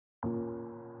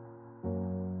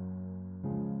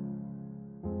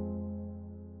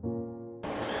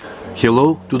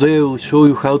Hello, today I will show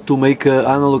you how to make an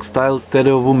analog style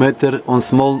stereo meter on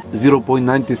small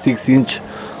 0.96 inch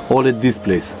OLED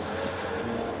displays.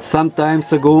 Some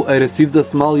times ago I received a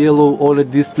small yellow OLED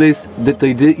displays that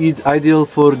is ideal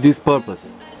for this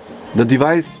purpose. The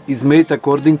device is made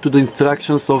according to the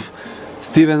instructions of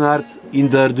stevenart in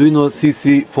the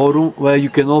Arduino.cc forum, where you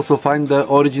can also find the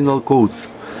original codes.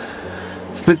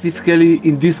 Specifically,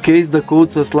 in this case, the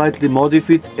codes are slightly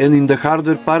modified, and in the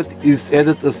hardware part is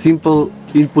added a simple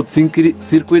input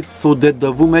circuit so that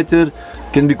the meter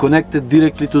can be connected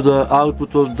directly to the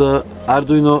output of the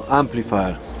Arduino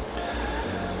amplifier.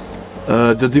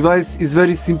 The device is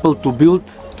very simple to build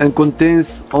and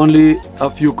contains only a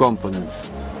few components.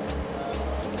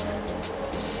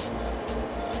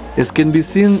 As can be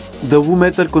seen, the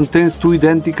meter contains two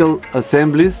identical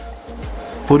assemblies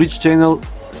for each channel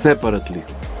separately.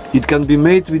 It can be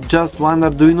made with just one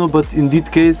Arduino, but in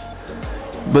that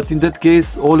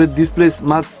case OLED displays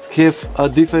must have a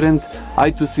different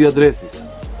I2C addresses.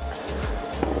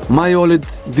 My OLED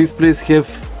displays had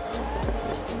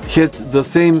the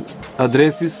same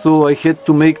addresses, so I had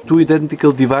to make two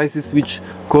identical devices which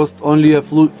cost only a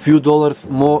few dollars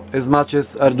more as much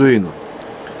as Arduino.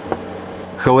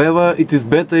 However, it is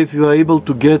better if you are able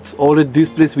to get OLED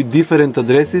displays with different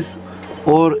addresses,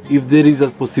 or if there is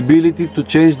a possibility to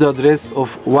change the address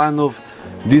of one of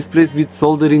displays with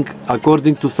soldering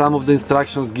according to some of the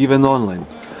instructions given online.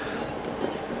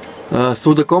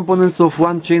 So the components of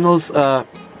one channels are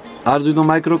Arduino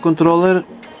microcontroller,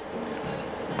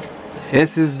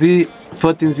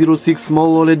 SSD1306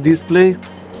 small OLED display,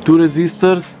 two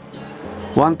resistors,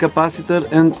 one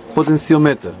capacitor and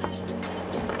potentiometer.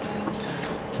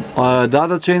 The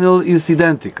other channel is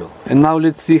identical, and now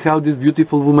let's see how these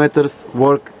beautiful meters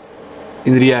work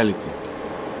in reality.